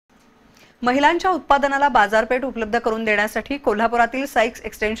महिलांच्या उत्पादनाला बाजारपेठ उपलब्ध करून देण्यासाठी कोल्हापुरातील साइक्स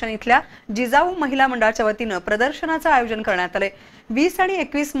एक्सटेन्शन इथल्या जिजाऊ महिला मंडळाच्या वतीनं प्रदर्शनाचं आयोजन करण्यात आले। 20 आणि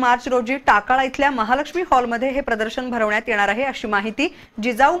 21 मार्च रोजी टाकाळा इथल्या महालक्ष्मी हॉलमध्ये हे प्रदर्शन भरवण्यात येणार आहे, अशी माहिती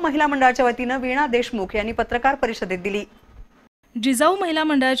जिजाऊ महिला मंडळाच्या वतीनं वीणा देशमुख यांनी पत्रकार परिषदेत दिली। जिजाऊ महिला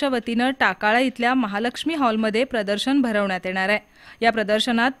मंडळाच्या वतीनं टाकाळा इथल्या महालक्ष्मी हॉलमध्ये प्रदर्शन भरवण्यात येणार आहे। या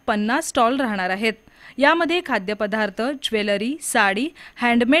प्रदर्शनात 50 स्टॉल राहणार आहेत। यामध्ये खाद्यपदार्थ, jewellery, sari,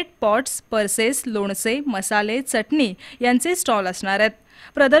 handmade pots, purses, लोणचे, मसाले, चटणी यांचे स्टॉल असणार आहेत।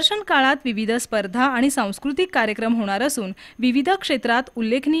 प्रदर्शन काळात विविध स्पर्धा आणि सांस्कृतिक कार्यक्रम होणार असून विविध क्षेत्रात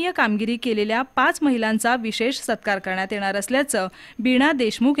उल्लेखनीय कामगिरी केलेल्या 5 महिलांचा विशेष सत्कार करण्यात येणार असल्याचं वीणा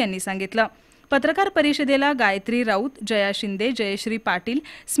देशमुख यांनी सांगितलं। पत्रकार परिषदेला गायत्री राऊत, जया शिंदे, जयश्री पाटील,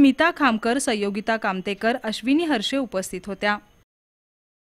 स्मिता खामकर, संयोगिता कामतेकर, अश्विनी हर्षे उपस्थित होत्या।